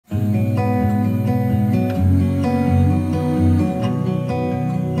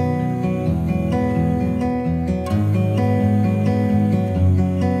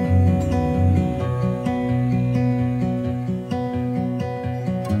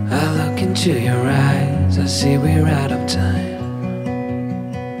into your eyes, I see we're out of time.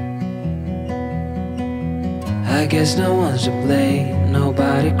 I guess no one's to blame,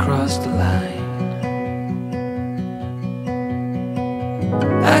 nobody crossed the line.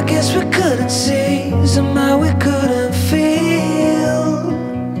 I guess we couldn't see, somehow we couldn't feel.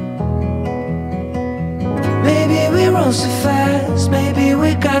 Maybe we rose too fast, maybe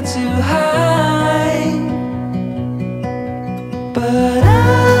we got too high. But I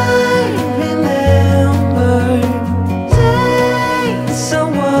remember days I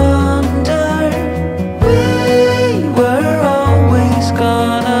wondered we were always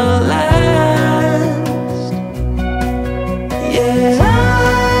gonna last. Yeah,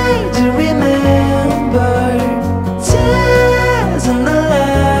 I do remember tears and the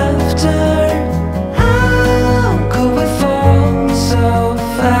laughter. How could we fall so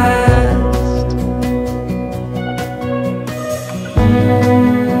fast?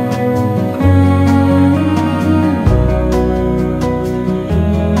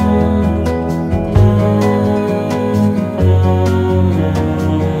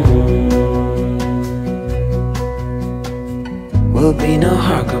 Will be no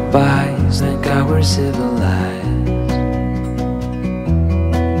hard goodbyes, thank God we're civilized.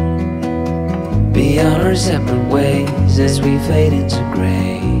 Be on our separate ways as we fade into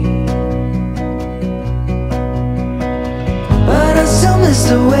gray. But I still miss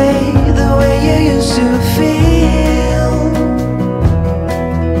the way you used to feel.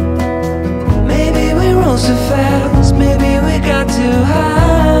 Maybe we rose too fast, maybe we got too high.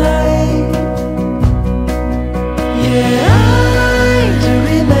 Yeah, I do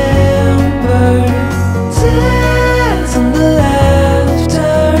remember tears and the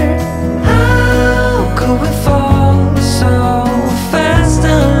laughter. How could we fall so fast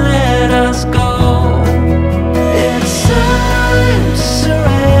and let us go? It's time to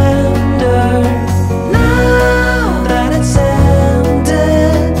surrender now that it's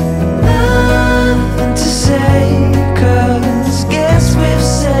ended. Nothing to say, 'cause guess we've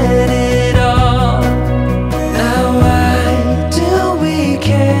said it all. Now why do we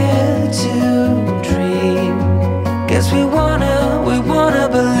care to dream? Guess we wanna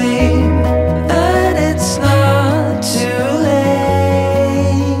believe that it's not too late.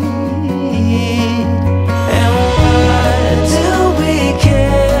 And why do we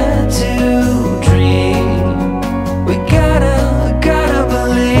care to dream? We gotta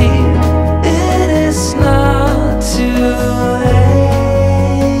believe it is not too late.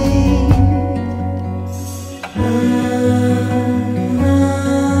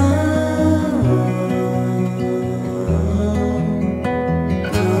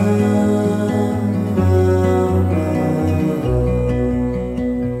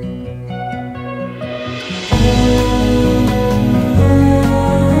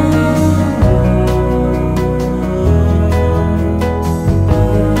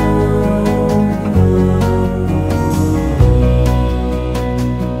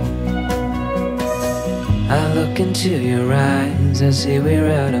 I look into your eyes, I see we're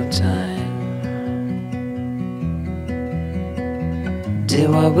out of time. Did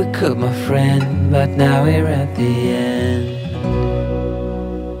what we could, my friend, but now we're at the end.